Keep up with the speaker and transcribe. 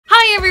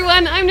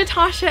everyone, I'm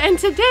Natasha, and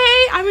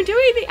today I'm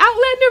doing the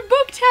Outlander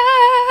book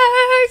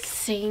tag!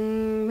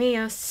 Sing me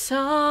a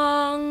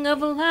song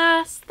of a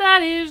lass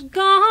that is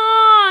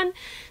gone.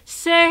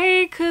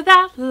 Say, could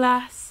that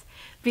lass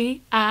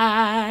be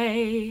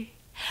I?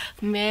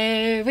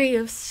 Mary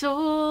of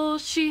soul,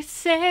 she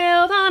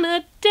sailed on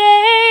a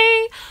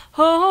day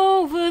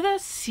over the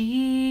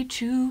sea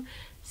to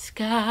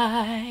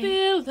sky.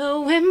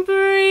 Billow and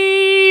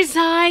breeze,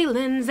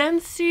 islands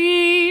and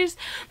seas,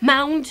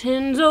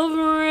 mountains of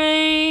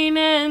rain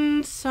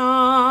and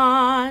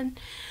sun.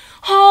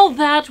 All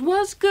that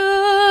was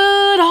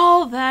good,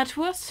 all that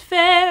was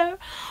fair,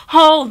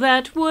 all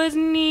that was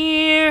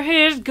near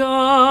is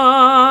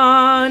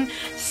gone.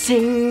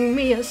 Sing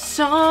me a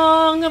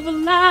song of a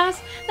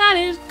lass that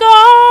is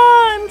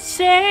gone.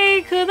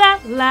 Say, could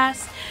that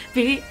lass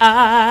be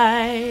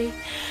I?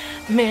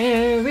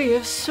 Mary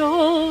of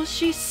soul,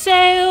 she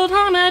sailed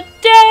on a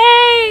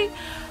day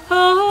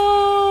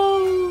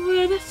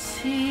over the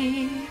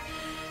sea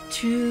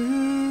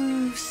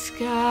to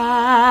sky.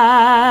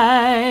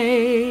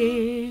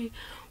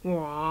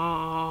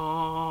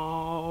 Wow.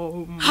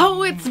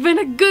 Oh, it's been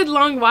a good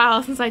long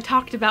while since I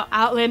talked about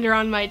Outlander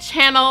on my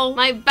channel.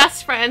 My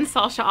best friend,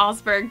 Tasha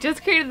Osberg,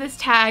 just created this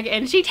tag,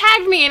 and she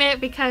tagged me in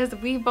it because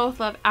we both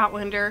love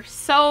Outlander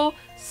so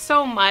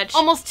much.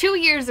 Almost 2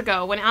 years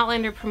ago, when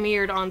Outlander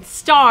premiered on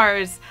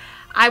Starz,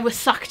 I was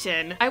sucked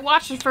in. I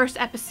watched the first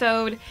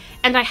episode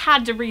and I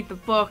had to read the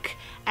book,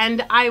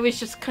 and I was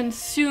just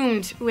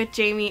consumed with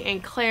Jamie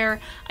and Claire.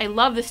 I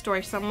love this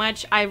story so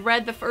much. I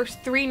read the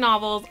first 3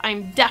 novels.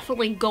 I'm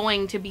definitely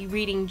going to be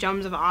reading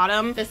Gems of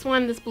Autumn. This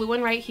one, this blue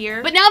one right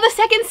here. But now the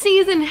second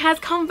season has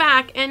come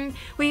back and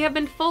we have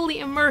been fully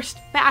immersed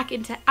back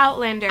into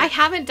Outlander. I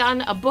haven't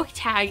done a book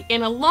tag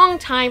in a long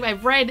time.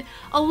 I've read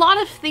a lot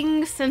of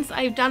things since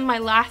I've done my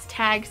last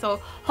tag,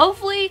 so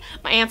hopefully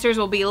my answers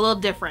will be a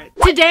little different.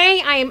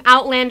 Today I am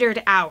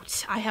Outlandered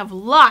out. I have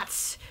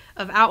lots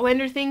of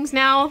Outlander things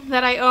now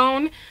that I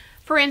own.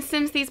 For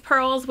instance, these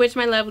pearls, which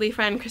my lovely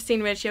friend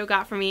Christine Riccio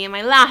got for me in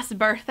my last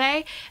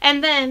birthday.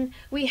 And then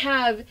we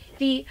have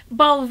the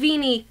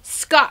Balvenie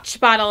Scotch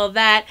bottle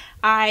that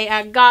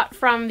I got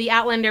from the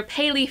Outlander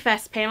Paley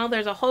Fest panel.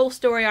 There's a whole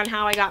story on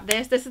how I got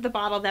this. This is the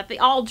bottle that they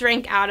all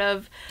drink out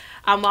of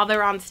while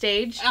they're on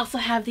stage. I also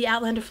have the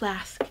Outlander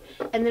flask.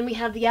 And then we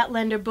have the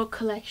Outlander book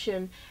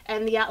collection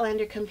and the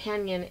Outlander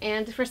companion.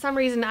 And for some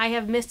reason I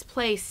have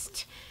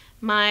misplaced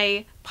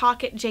my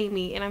pocket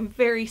Jamie, and I'm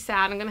very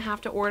sad. I'm gonna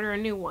have to order a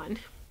new one.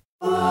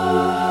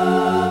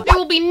 There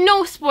will be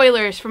no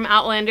spoilers from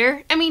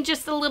Outlander. I mean,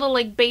 just a little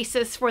like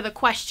basis for the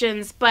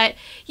questions, but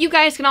you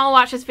guys can all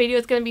watch this video.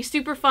 It's gonna be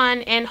super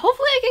fun, and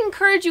hopefully I can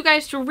encourage you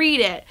guys to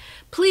read it.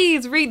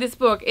 Please read this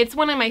book. It's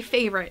one of my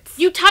favorites.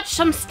 You touch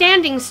some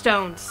standing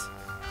stones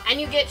and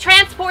you get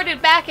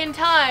transported back in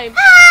time.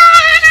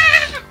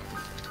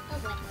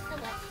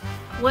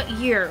 What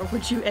year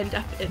would you end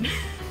up in?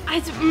 I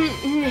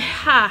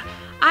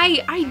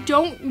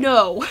don't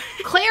know.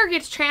 Claire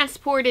gets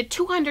transported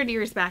 200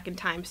 years back in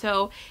time.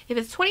 So if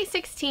it's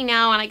 2016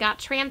 now and I got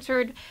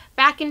transferred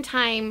back in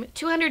time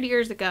 200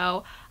 years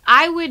ago,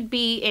 I would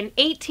be in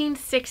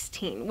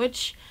 1816,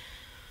 which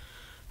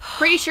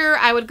pretty sure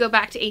I would go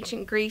back to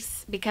ancient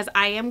Greece because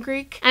I am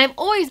Greek. And I've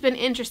always been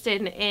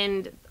interested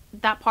in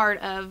that part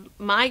of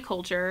my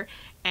culture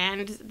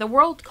and the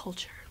world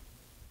culture.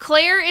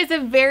 Claire is a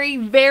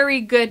very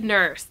good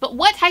nurse, but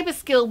what type of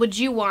skill would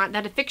you want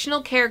that a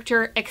fictional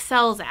character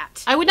excels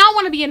at? I would not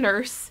want to be a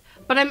nurse,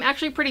 but I'm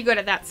actually pretty good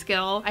at that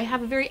skill. I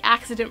have a very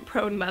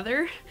accident-prone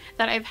mother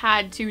that I've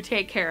had to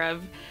take care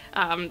of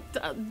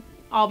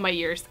all my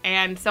years,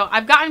 and so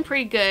I've gotten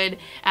pretty good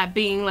at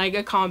being like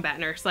a combat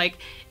nurse. Like,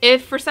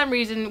 if for some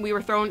reason we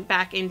were thrown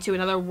back into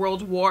another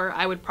world war,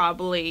 I would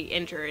probably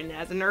enter in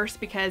as a nurse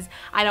because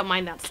I don't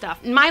mind that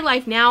stuff. In my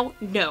life now,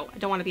 no, I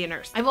don't want to be a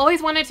nurse. I've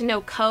always wanted to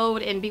know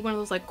code and be one of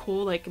those like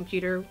cool like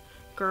computer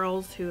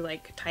girls who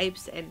like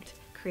types and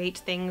creates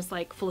things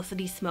like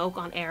Felicity Smoke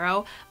on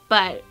Arrow,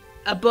 but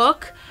a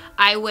book,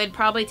 I would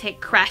probably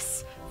take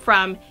Cress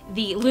from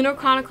the Lunar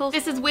Chronicles.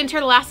 This is Winter,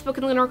 the last book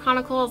in the Lunar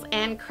Chronicles,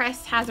 and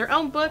Cress has her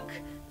own book.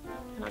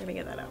 I'm not gonna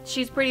get that out.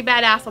 She's pretty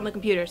badass on the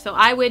computer, so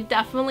I would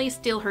definitely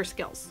steal her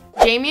skills.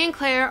 Jamie and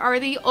Claire are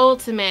the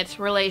ultimate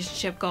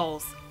relationship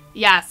goals.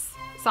 Yes,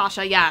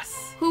 Sasha,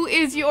 yes. Who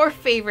is your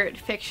favorite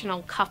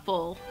fictional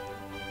couple?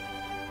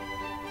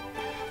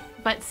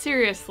 But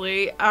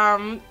seriously,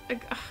 God,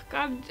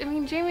 I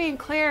mean, Jamie and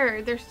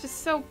Claire, they're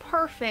just so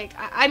perfect.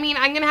 I mean,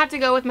 I'm gonna have to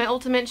go with my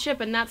ultimate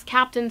ship, and that's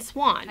Captain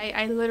Swan.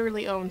 I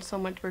literally own so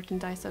much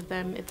merchandise of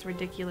them, it's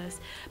ridiculous.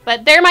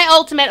 But they're my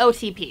ultimate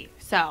OTP,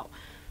 so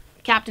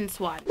Captain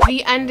Swan.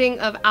 The ending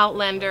of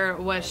Outlander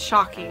was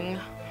shocking.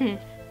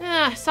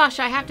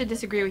 Sasha, I have to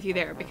disagree with you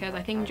there because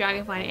I think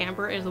Dragonfly and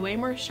Amber is way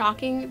more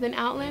shocking than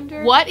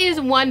Outlander. What is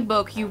one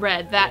book you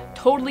read that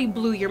totally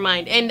blew your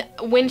mind? And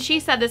when she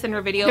said this in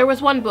her video, there was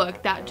one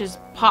book that just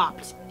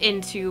popped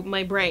into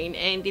my brain,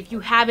 and if you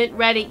haven't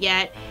read it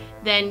yet,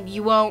 then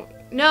you won't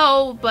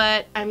know,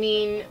 but I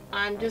mean,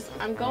 I'm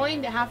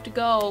going to have to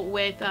go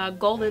with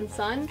Golden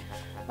Sun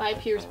by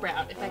Pierce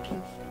Brown, if I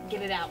can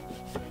get it out.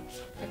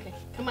 Okay,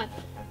 come on.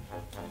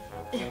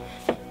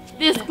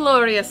 This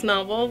glorious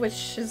novel,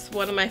 which is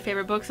one of my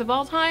favorite books of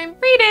all time.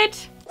 Read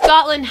it!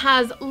 Scotland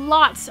has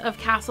lots of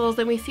castles,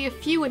 and we see a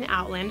few in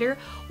Outlander.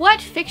 What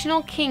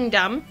fictional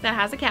kingdom that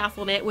has a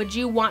castle in it would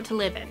you want to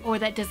live in? Or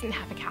that doesn't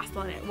have a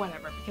castle in it,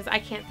 whatever, because I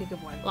can't think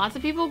of one. Lots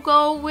of people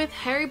go with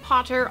Harry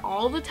Potter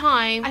all the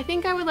time. I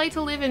think I would like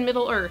to live in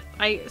Middle Earth.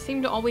 I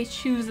seem to always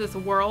choose this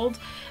world,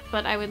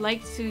 but I would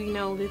like to, you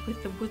know, live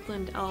with the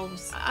woodland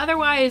elves.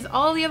 Otherwise,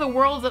 all the other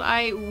worlds that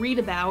I read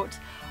about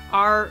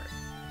are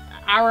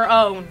our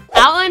own.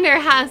 Outlander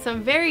has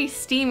some very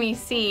steamy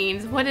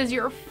scenes. What is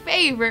your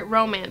favorite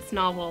romance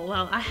novel?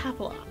 Well, I have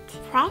a lot.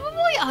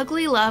 Probably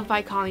Ugly Love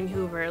by Colleen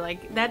Hoover.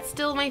 Like, that's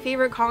still my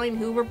favorite Colleen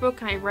Hoover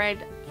book, and I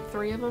read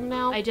 3 of them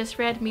now. I just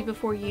read Me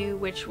Before You,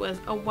 which was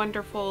a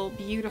wonderful,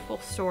 beautiful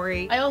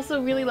story. I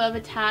also really love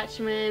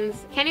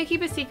Attachments. Can You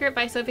Keep a Secret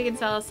by Sophie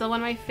Kinsella, still one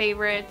of my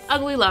favorites.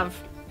 Ugly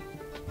Love.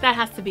 That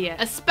has to be it.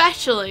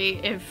 Especially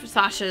if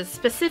Sasha's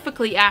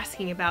specifically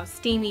asking about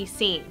steamy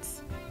scenes.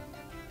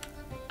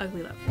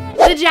 Ugly Love.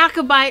 The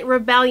Jacobite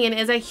Rebellion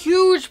is a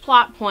huge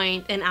plot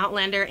point in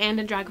Outlander and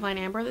in Dragonfly and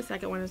Amber, the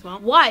second one as well.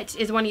 What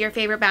is one of your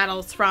favorite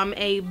battles from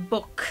a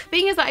book?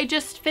 Being as I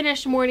just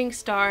finished Morning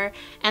Star,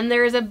 and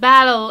there is a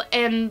battle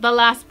in the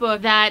last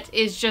book that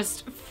is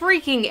just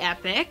freaking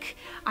epic,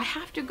 I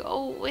have to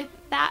go with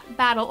that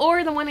battle,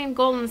 or the one in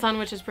Golden Sun,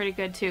 which is pretty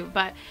good too,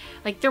 but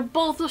like they're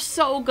both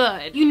so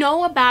good. You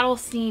know a battle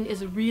scene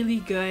is really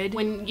good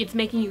when it's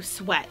making you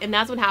sweat, and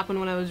that's what happened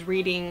when I was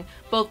reading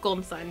both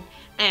Golden Sun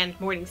and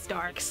Morning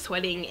Star. Like,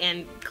 sweating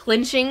and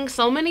clinching,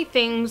 so many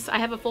things. I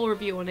have a full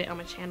review on it on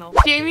my channel.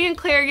 Jamie and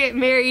Claire get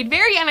married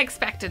very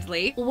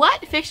unexpectedly.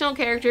 What fictional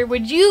character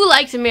would you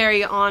like to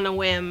marry on a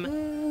whim?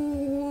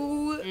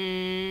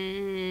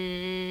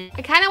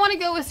 I kind of want to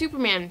go with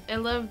Superman. I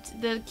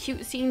loved the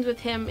cute scenes with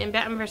him in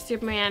Batman vs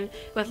Superman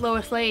with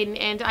Lois Lane,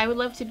 and I would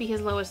love to be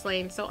his Lois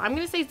Lane. So I'm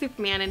gonna say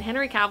Superman, and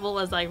Henry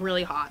Cavill is like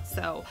really hot,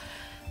 so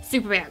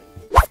Superman.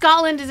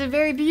 Scotland is a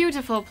very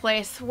beautiful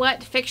place.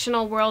 What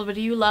fictional world would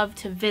you love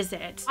to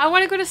visit? I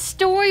want to go to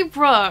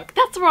Storybrooke.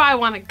 That's where I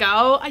want to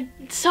go. I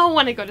so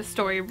want to go to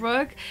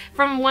Storybrooke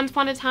from Once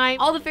Upon a Time.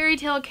 All the fairy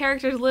tale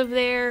characters live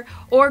there,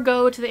 or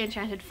go to the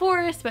Enchanted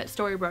Forest, but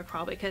Storybrooke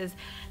probably because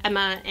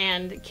Emma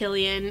and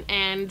Killian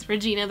and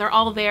Regina, they're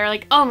all there.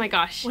 Like, oh my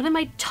gosh. One of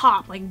my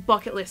top like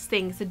bucket list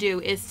things to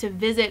do is to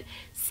visit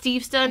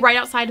Steveston, right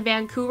outside of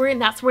Vancouver, and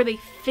that's where they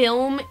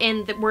film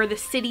and where the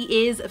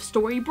city is of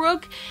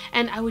Storybrooke,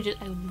 and I would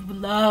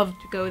love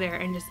to go there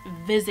and just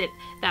visit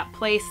that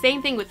place.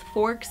 Same thing with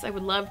Forks. I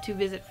would love to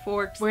visit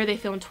Forks, where they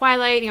film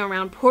Twilight, you know,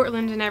 around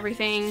Portland and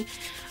everything.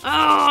 Oh,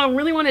 I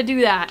really want to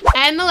do that.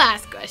 And the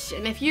last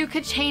question, if you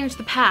could change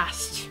the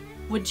past,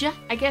 would you?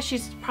 I guess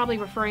she's probably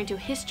referring to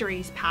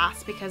history's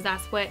past, because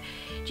that's what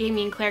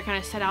Jamie and Claire kind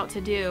of set out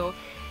to do.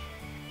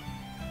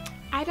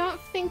 I don't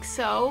think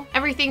so.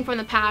 Everything from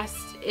the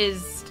past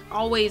is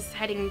always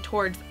heading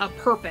towards a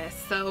purpose,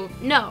 so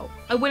no,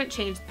 I wouldn't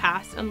change the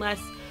past unless,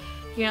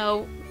 you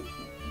know,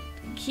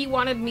 he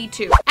wanted me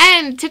to.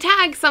 And to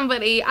tag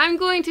somebody, I'm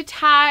going to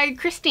tag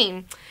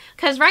Christine,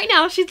 because right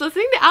now she's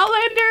listening to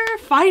Outlander.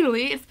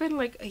 Finally, it's been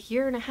like a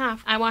year and a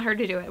half. I want her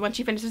to do it when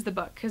she finishes the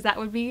book, because that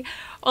would be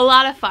a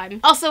lot of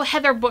fun. Also,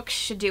 Heather Books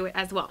should do it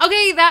as well.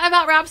 Okay, that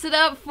about wraps it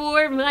up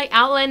for my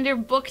Outlander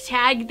book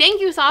tag. Thank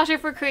you, Sasha,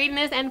 for creating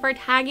this and for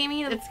tagging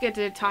me. It's good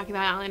to talk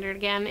about Outlander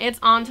again. It's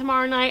on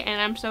tomorrow night,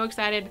 and I'm so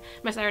excited.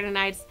 My Saturday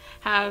nights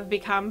have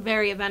become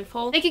very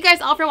eventful. Thank you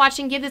guys all for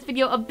watching. Give this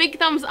video a big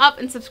thumbs up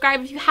and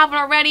subscribe if you haven't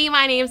already.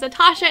 My name is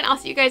Natasha, and I'll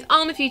see you guys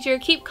all in the future.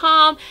 Keep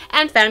calm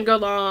and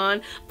fangirl on.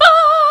 Bye!